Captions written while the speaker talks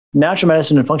natural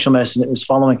medicine and functional medicine is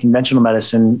following conventional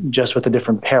medicine just with a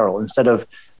different peril. Instead of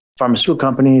pharmaceutical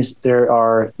companies, there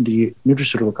are the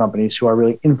nutraceutical companies who are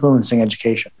really influencing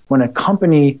education. When a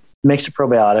company makes a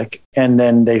probiotic and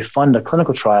then they fund a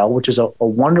clinical trial, which is a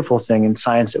wonderful thing in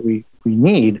science that we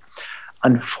need,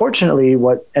 unfortunately,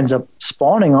 what ends up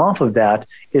spawning off of that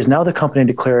is now the company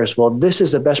declares, well, this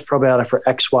is the best probiotic for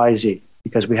XYZ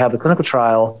because we have the clinical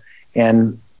trial,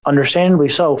 and understandably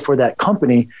so for that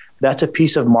company, that's a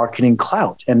piece of marketing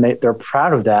clout, and they're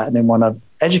proud of that and they want to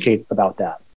educate about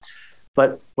that.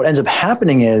 But what ends up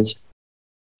happening is,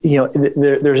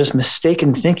 there's this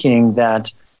mistaken thinking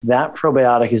that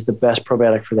probiotic is the best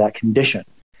probiotic for that condition.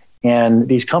 And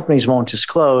these companies won't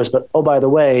disclose, but oh, by the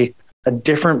way, a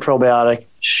different probiotic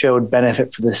showed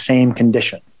benefit for the same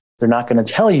condition. They're not going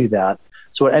to tell you that.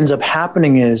 So what ends up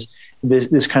happening is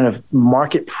this kind of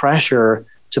market pressure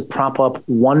to prop up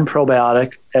one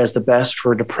probiotic as the best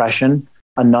for depression,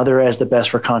 another as the best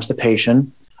for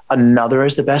constipation, another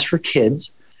as the best for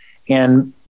kids.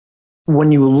 And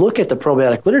when you look at the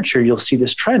probiotic literature, you'll see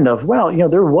this trend of, well,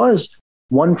 there was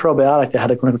one probiotic that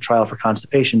had a clinical trial for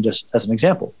constipation, just as an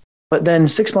example. But then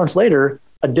 6 months later,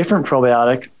 a different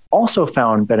probiotic also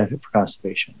found benefit for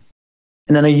constipation.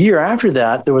 And then a year after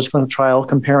that, there was a clinical trial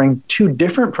comparing two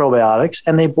different probiotics,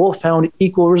 and they both found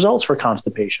equal results for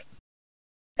constipation.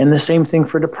 And the same thing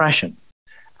for depression.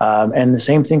 And the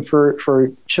same thing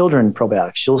for children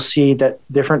probiotics. You'll see that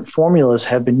different formulas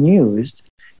have been used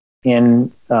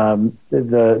in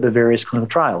the various clinical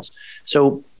trials.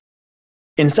 So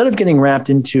instead of getting wrapped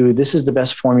into this is the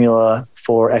best formula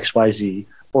for XYZ,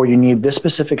 or you need this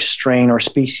specific strain or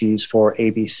species for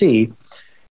ABC,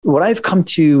 what I've come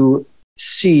to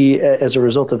see as a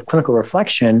result of clinical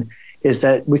reflection is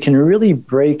that we can really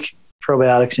break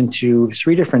probiotics into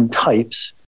 3 different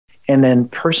types and then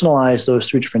personalize those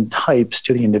 3 different types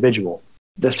to the individual.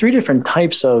 The 3 different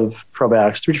types of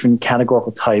probiotics, 3 different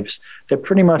categorical types, that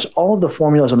pretty much all of the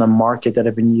formulas on the market that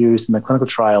have been used in the clinical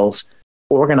trials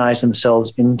organize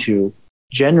themselves into,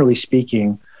 generally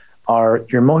speaking, are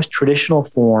your most traditional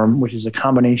form, which is a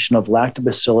combination of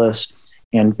lactobacillus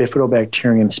and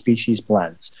bifidobacterium species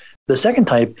blends. The second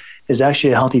type is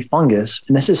actually a healthy fungus,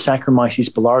 and this is Saccharomyces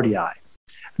boulardii.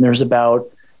 And there's about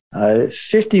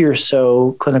 50 or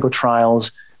so clinical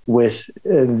trials with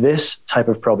this type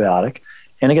of probiotic.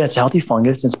 And again, it's a healthy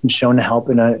fungus, and it's been shown to help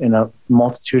in a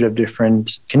multitude of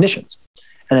different conditions.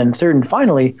 And then third and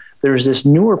finally, there's this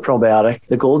newer probiotic,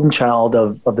 the golden child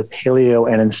of the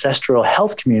paleo and ancestral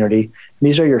health community.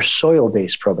 These are your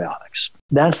soil-based probiotics.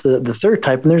 That's the third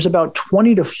type. And there's about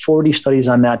 20 to 40 studies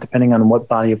on that, depending on what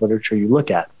body of literature you look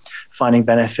at, finding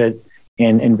benefit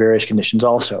in various conditions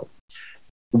also.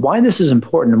 Why this is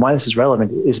important and why this is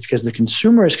relevant is because the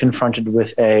consumer is confronted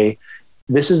with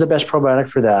this is the best probiotic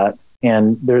for that.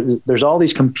 And there's all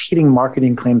these competing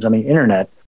marketing claims on the internet.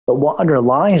 But what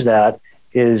underlies that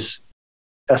is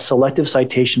a selective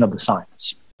citation of the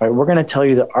science. Right? We're going to tell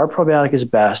you that our probiotic is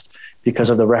best because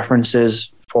of the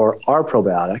references for our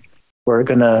probiotic. We're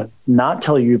going to not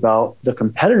tell you about the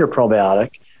competitor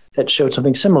probiotic that showed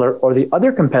something similar, or the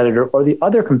other competitor,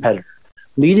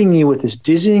 leading you with this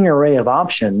dizzying array of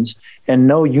options and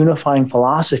no unifying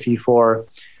philosophy for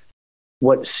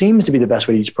what seems to be the best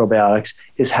way to use probiotics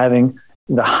is having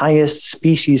the highest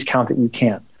species count that you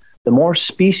can. The more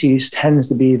species tends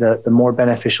to be the more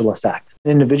beneficial effect.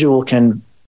 An individual can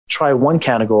try one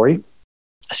category,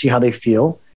 see how they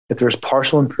feel. If there's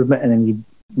partial improvement and they need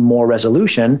more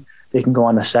resolution, they can go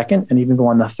on the second and even go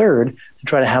on the third to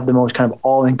try to have the most kind of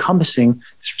all-encompassing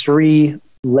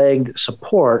 3-legged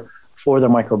support for their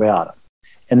microbiota.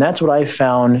 And that's what I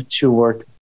found to work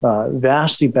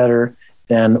vastly better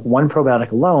than one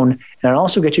probiotic alone. And it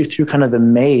also gets you through kind of the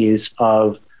maze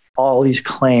of all these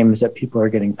claims that people are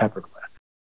getting peppered with.